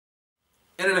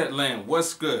Internet land,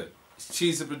 what's good? It's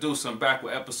CheezDaProducer. I'm back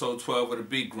with episode 12 of the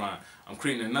Beat Grind. I'm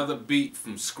creating another beat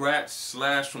from scratch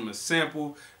 / from a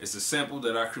sample. It's a sample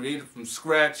that I created from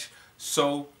scratch.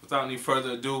 So, without any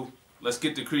further ado, let's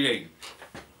get to creating.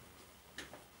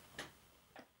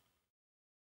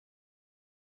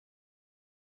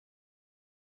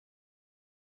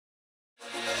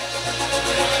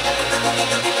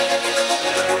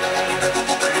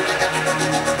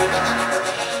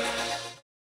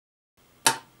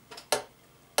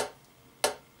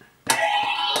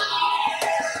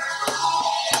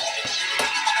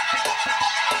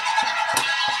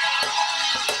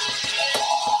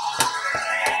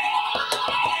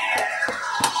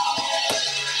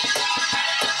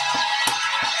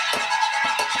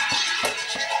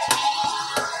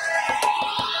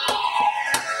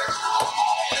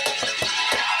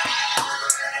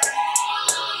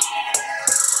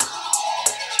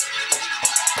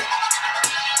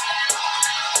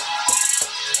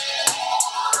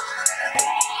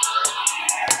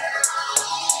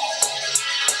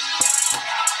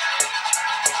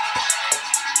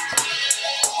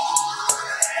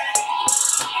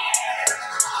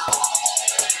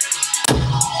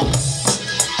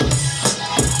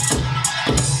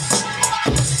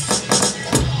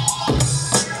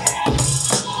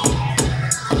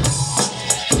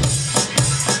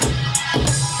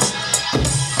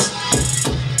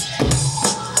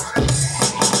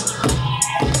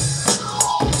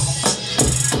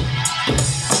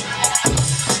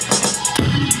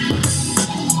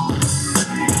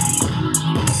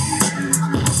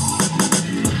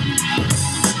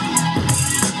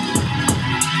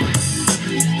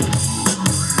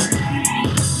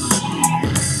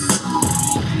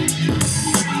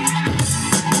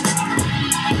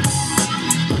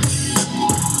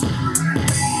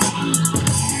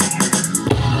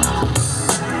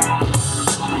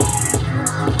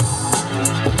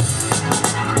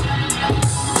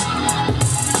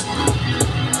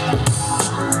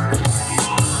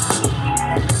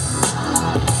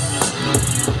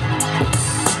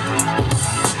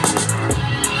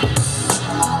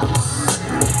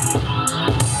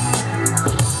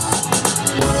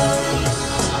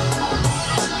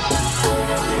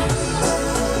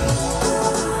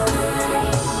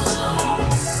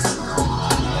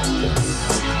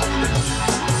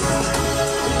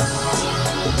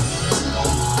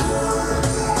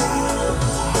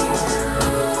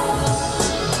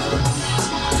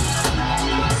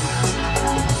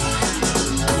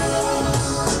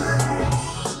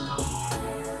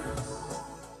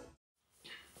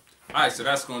 Alright, so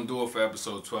that's going to do it for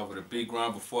episode 12 of the Beat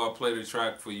Grind. Before I play the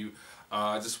track for you,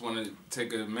 I just want to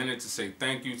take a minute to say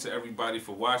thank you to everybody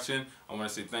for watching. I want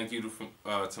to say thank you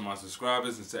to my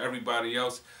subscribers and to everybody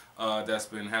else that's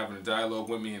been having a dialogue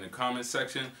with me in the comment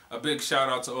section. A big shout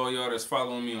out to all y'all that's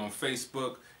following me on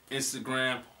Facebook,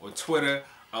 Instagram, or Twitter.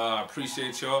 I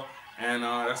appreciate y'all. And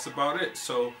that's about it.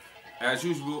 So, as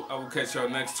usual, I will catch y'all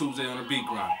next Tuesday on the Beat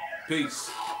Grind.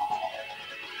 Peace.